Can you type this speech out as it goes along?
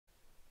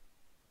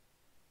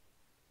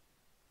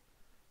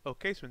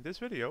Okay, so in this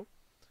video,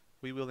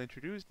 we will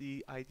introduce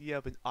the idea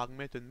of an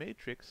augmented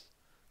matrix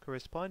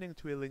corresponding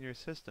to a linear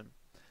system.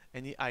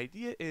 And the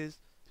idea is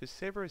to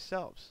save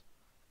ourselves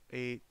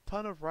a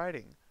ton of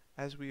writing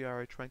as we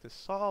are trying to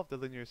solve the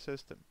linear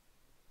system.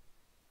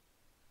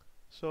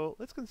 So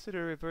let's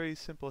consider a very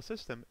simple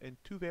system in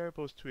two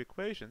variables, two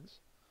equations,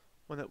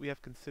 one that we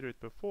have considered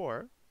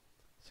before,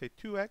 say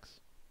 2x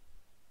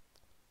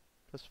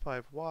plus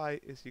 5y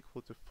is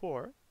equal to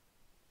 4,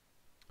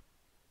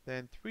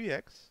 then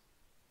 3x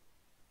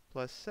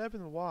plus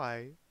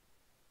 7y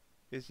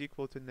is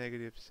equal to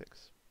negative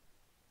 6.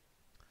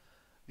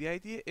 The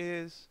idea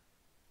is,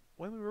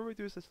 when we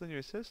reduce this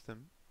linear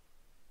system,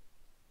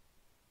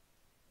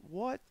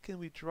 what can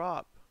we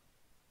drop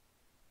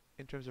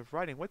in terms of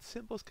writing? What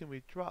symbols can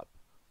we drop?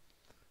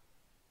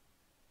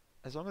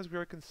 As long as we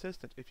are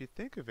consistent, if you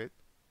think of it,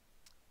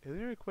 a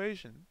linear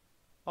equation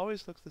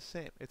always looks the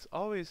same. It's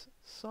always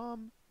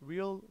some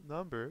real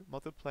number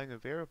multiplying a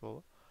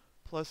variable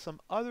plus some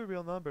other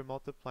real number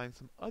multiplying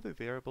some other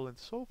variable and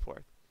so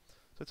forth.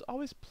 So it's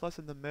always plus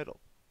in the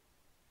middle.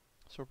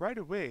 So right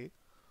away,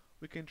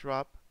 we can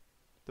drop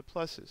the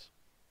pluses.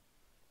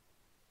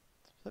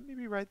 So let me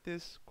rewrite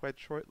this quite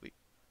shortly,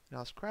 and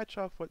I'll scratch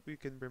off what we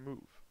can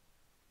remove.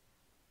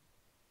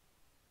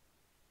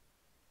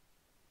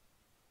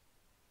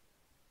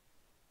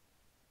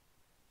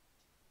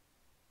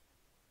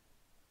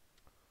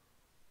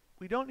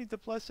 We don't need the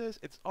pluses.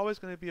 It's always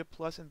going to be a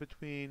plus in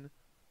between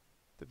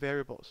the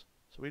variables,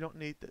 so we don't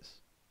need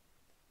this.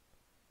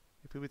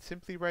 If we would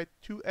simply write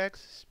 2x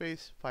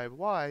space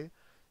 5y,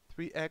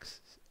 3x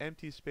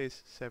empty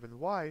space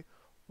 7y,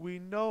 we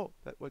know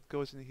that what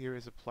goes in here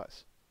is a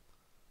plus.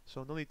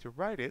 So no need to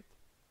write it,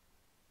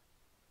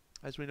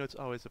 as we know it's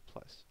always a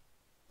plus.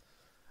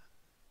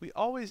 We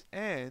always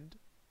end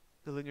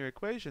the linear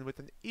equation with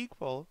an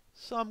equal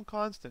some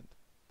constant.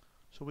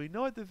 So we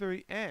know at the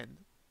very end,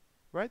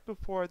 right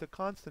before the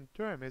constant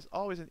term is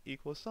always an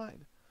equal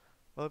sign.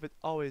 Well, if it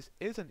always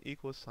is an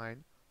equal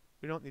sign,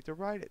 we don't need to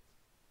write it.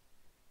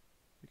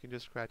 We can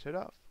just scratch it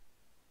off.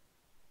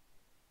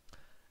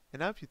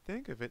 And now if you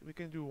think of it, we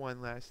can do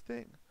one last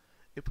thing.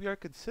 If we are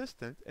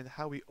consistent in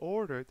how we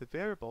order the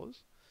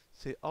variables,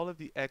 say all of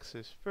the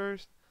x's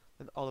first,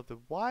 then all of the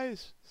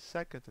y's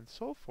second, and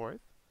so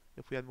forth,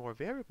 if we had more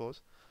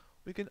variables,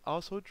 we can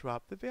also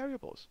drop the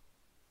variables.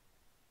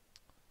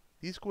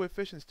 These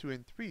coefficients 2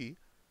 and 3,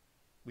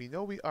 we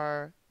know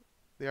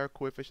they are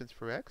coefficients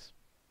for x.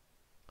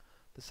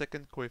 The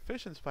second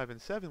coefficients 5 and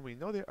 7, we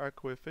know they are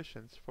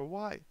coefficients for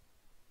y.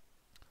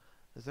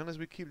 As long as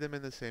we keep them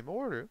in the same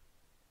order,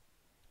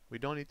 we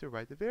don't need to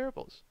write the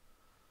variables.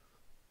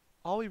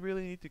 All we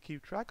really need to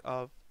keep track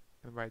of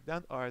and write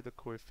down are the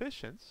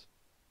coefficients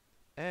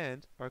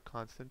and our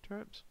constant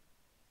terms.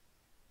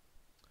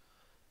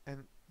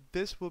 And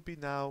this will be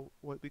now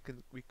what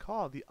we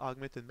call the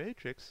augmented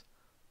matrix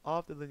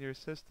of the linear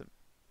system.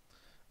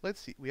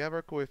 Let's see, we have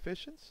our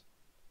coefficients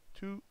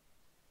 2,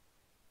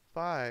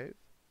 5,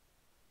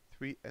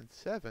 3, and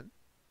 7.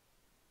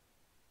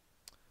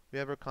 We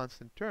have our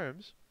constant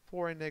terms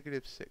 4 and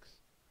negative 6.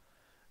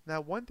 Now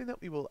one thing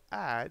that we will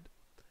add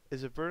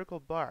is a vertical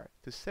bar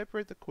to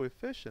separate the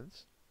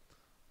coefficients,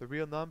 the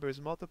real numbers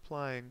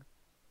multiplying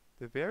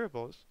the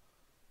variables,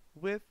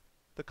 with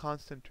the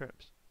constant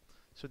terms.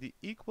 So the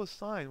equal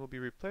sign will be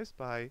replaced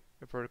by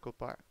a vertical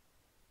bar.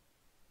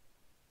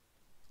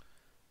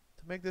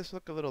 To make this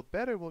look a little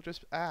better, we'll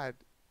just add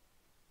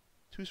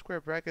 2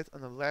 square brackets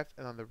on the left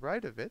and on the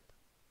right of it.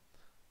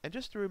 And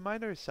just to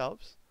remind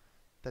ourselves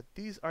that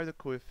these are the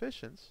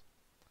coefficients,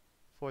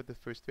 for the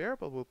first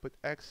variable we'll put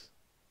x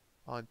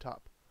on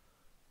top,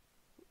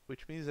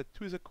 which means that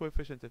 2 is a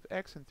coefficient of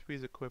x and 3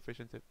 is a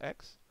coefficient of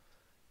x.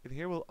 And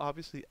here we'll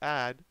obviously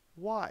add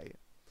y,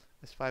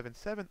 as 5 and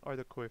 7 are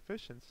the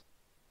coefficients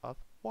of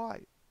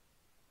y.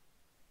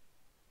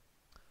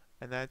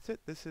 And that's it.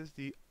 This is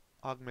the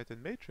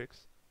augmented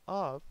matrix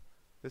of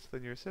this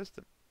linear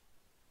system.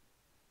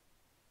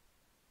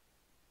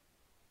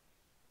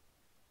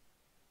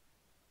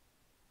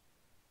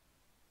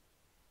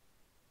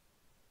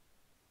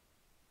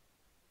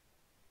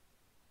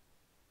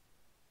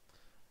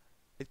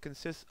 It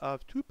consists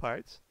of two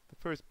parts. The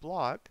first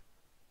block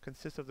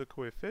consists of the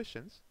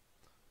coefficients,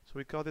 so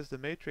we call this the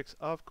matrix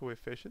of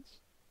coefficients.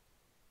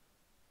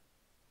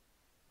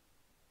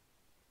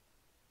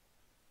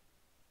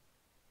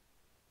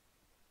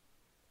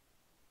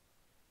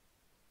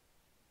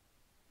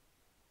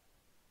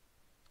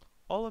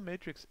 All a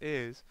matrix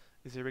is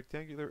a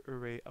rectangular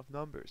array of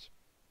numbers.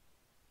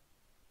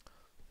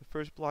 The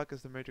first block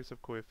is the matrix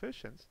of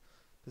coefficients.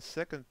 The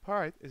second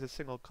part is a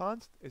single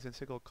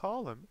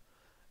column,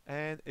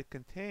 and it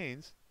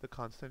contains the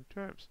constant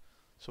terms.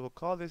 So we'll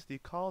call this the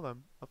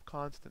column of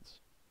constants.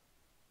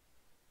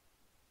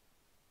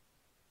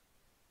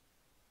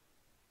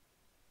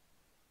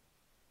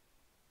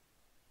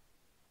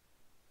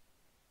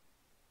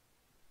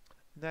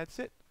 And that's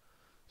it.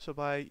 So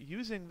by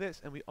using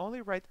this, and we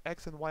only write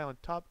x and y on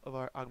top of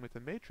our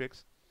augmented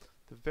matrix,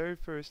 the very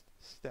first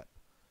step,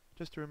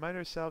 just to remind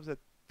ourselves that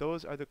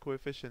those are the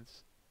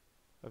coefficients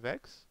of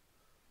x,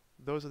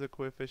 those are the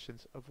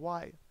coefficients of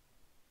y.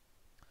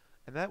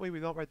 And that way we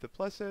don't write the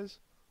pluses,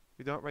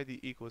 we don't write the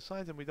equal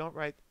signs, and we don't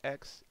write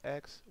x,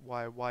 x,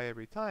 y, y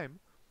every time.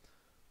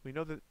 We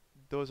know that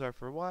those are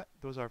for y,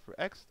 those are for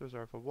x, those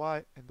are for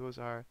y, and those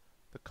are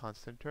the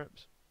constant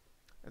terms.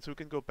 And so we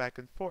can go back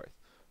and forth,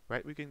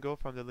 right? We can go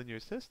from the linear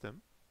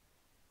system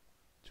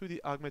to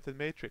the augmented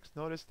matrix.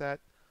 Notice that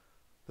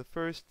the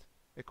first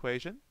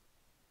equation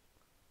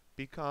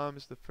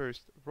becomes the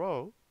first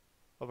row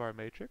of our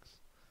matrix.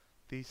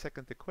 The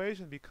second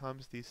equation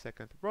becomes the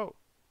second row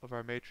of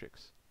our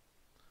matrix.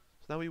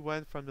 So now we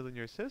went from the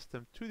linear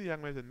system to the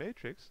augmented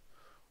matrix.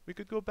 We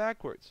could go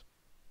backwards.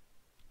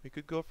 We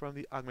could go from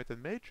the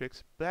augmented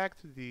matrix back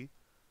to the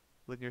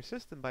linear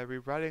system by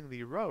rewriting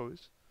the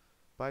rows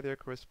by their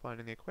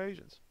corresponding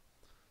equations.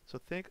 So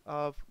think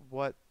of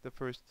what the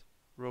first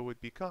row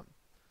would become.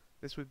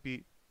 This would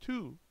be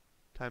 2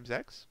 times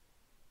x.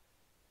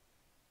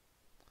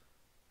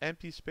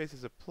 Empty space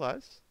is a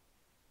plus.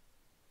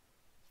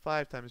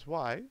 5 times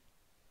y.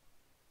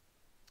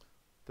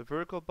 The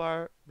vertical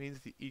bar means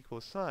the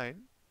equal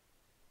sign.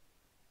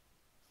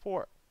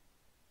 4.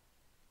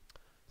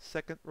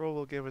 Second row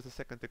will give us the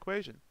second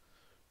equation.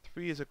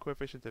 3 is a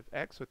coefficient of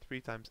x, so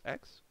 3 times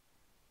x.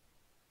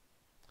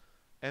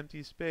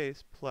 Empty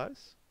space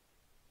plus.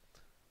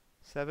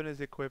 7 is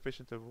a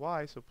coefficient of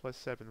y, so plus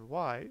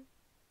 7y.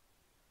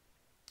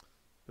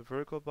 The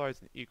vertical bar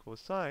is an equal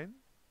sign.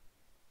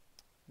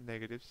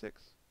 Negative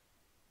 6.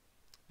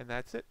 And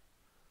that's it.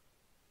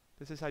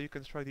 This is how you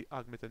construct the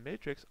augmented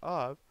matrix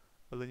of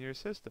a linear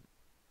system.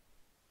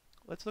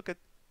 Let's look at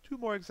 2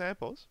 more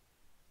examples.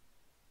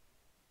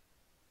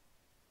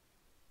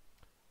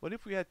 What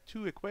if we had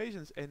 2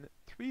 equations and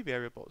 3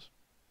 variables?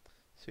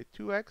 Say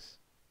 2x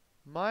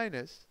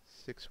minus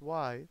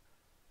 6y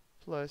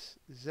plus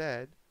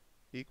z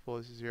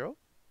equals 0.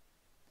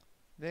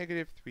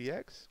 Negative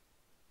 3x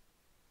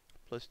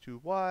plus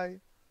 2y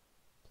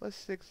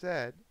plus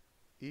 6z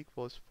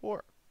equals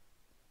 4.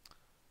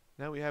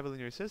 Now we have a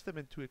linear system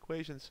and 2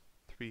 equations,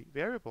 3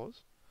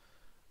 variables.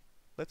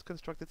 Let's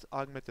construct its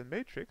augmented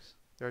matrix.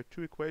 There are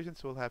 2 equations,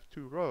 so we'll have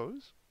 2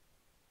 rows.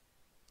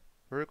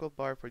 Vertical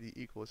bar for the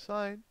equal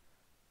sign.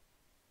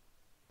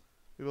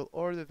 We will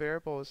order the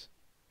variables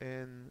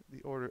in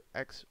the order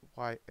x,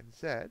 y, and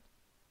z.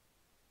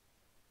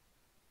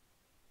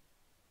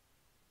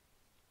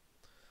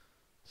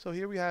 So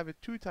here we have a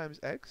 2 times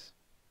x.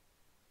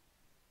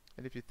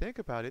 And if you think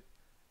about it,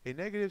 a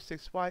negative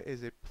 6y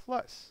is a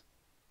plus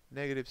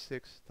negative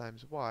 6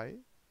 times y.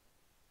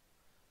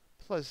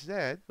 Plus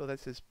z, well that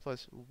says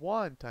plus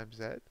 1 times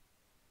z,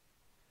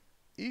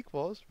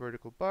 equals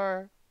vertical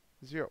bar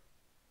 0.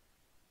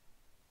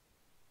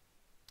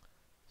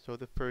 So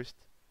the first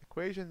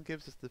equation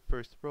gives us the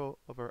first row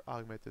of our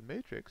augmented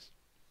matrix.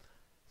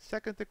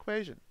 Second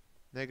equation,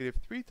 negative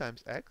 3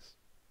 times x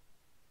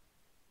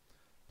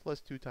plus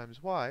 2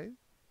 times y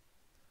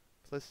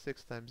plus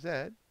 6 times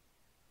z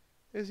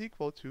is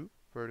equal to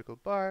vertical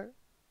bar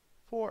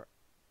 4.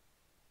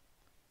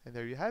 And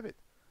there you have it,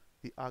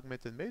 the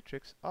augmented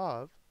matrix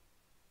of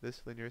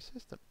this linear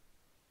system.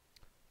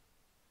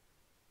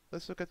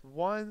 Let's look at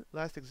one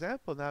last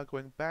example now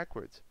going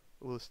backwards.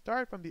 We'll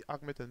start from the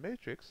augmented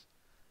matrix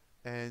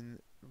and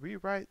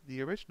rewrite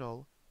the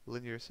original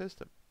linear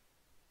system.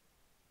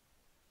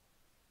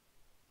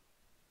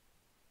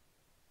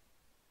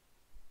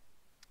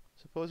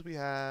 Suppose we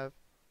have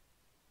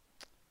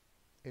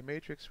a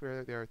matrix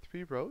where there are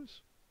 3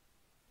 rows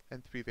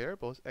and 3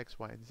 variables, x,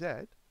 y, and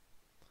z.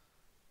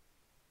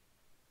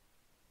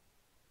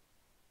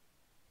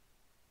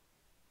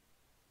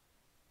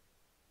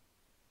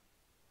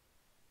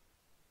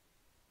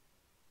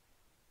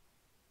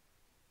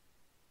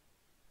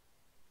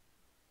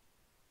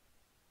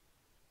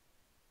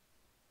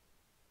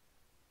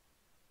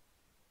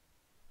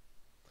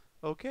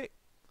 Okay,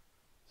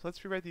 so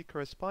let's rewrite the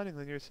corresponding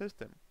linear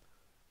system.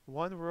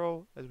 One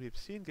row, as we've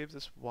seen, gives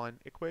us one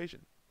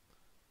equation.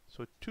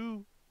 So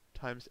 2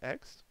 times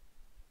x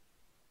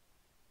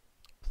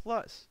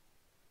plus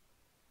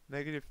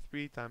negative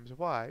 3 times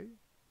y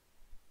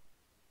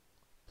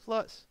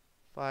plus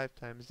 5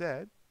 times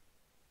z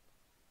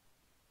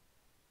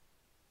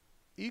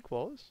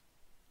equals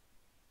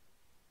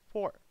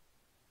 4.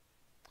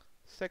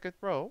 Second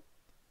row,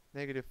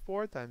 negative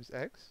 4 times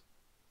x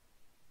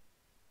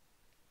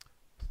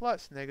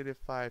plus negative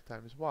 5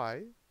 times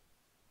y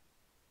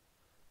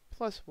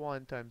plus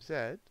 1 times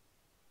z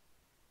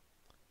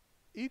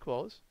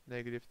equals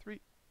negative 3.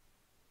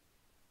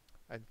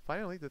 And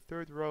finally, the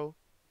third row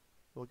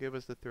will give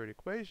us the third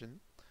equation.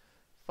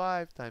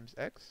 5 times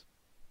x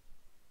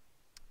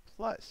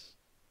plus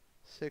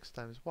 6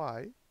 times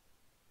y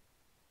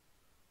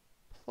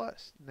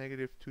plus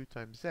negative 2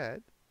 times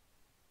z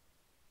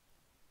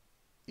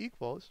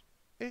equals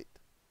 8.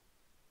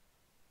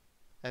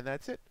 And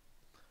that's it.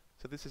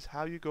 So this is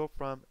how you go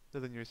from the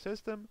linear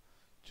system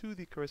to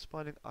the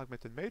corresponding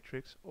augmented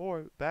matrix,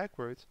 or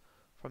backwards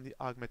from the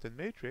augmented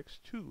matrix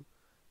to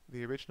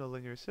the original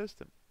linear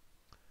system.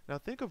 Now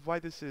think of why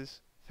this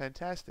is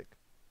fantastic.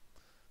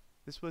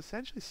 this will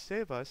essentially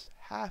save us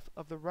half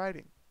of the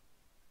writing.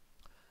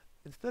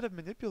 Instead of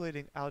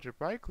manipulating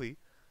algebraically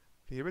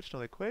the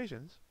original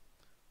equations,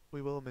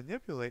 we will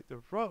manipulate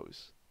the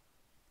rows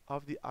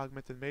of the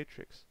augmented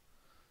matrix.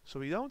 So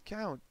we don't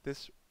count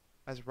this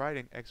as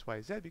writing x,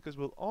 y, z because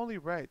we'll only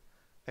write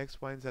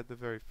x, y, and z the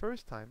very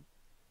first time.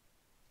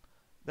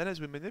 Then as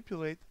we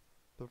manipulate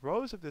the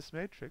rows of this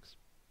matrix,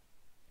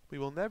 we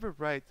will never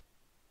write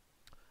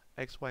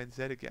x, y, and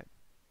z again.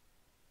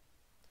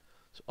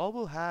 So all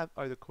we'll have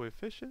are the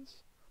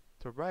coefficients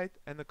to write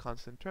and the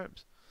constant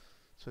terms.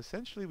 So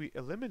essentially we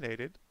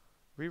eliminated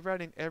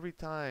rewriting every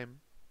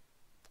time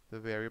the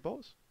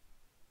variables.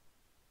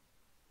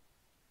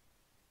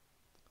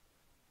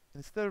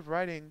 Instead of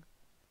writing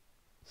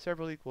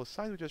several equal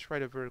signs, we just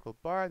write a vertical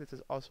bar. This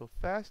is also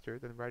faster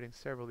than writing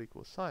several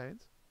equal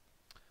signs.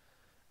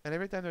 And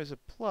every time there's a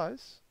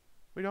plus,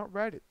 we don't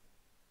write it.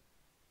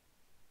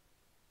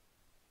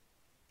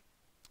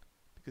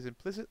 Because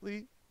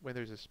implicitly, when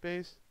there's a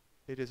space,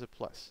 it is a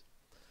plus.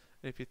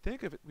 And if you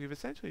think of it, we've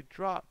essentially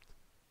dropped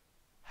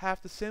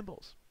half the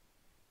symbols.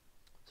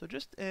 So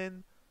just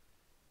in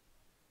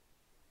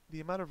the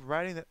amount of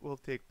writing that will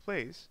take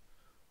place,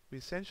 we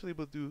essentially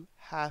will do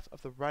half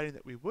of the writing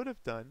that we would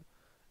have done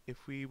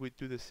if we would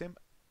do the same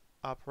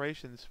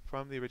operations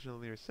from the original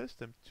linear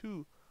system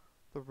to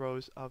the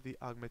rows of the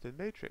augmented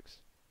matrix.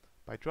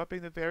 By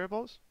dropping the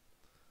variables,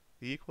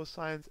 the equal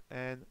signs,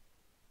 and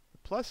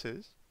the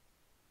pluses,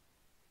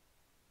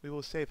 we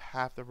will save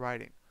half the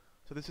writing.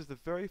 So this is the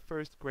very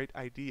first great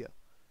idea.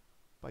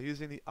 By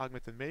using the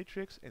augmented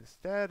matrix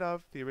instead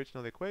of the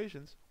original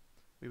equations,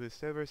 we will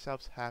save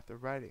ourselves half the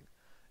writing.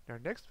 In our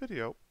next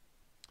video,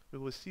 we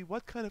will see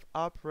what kind of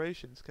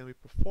operations can we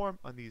perform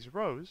on these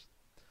rows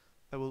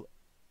that will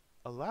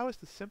allow us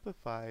to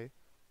simplify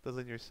the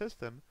linear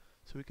system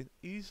so we can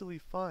easily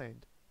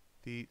find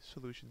the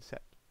solution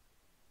set.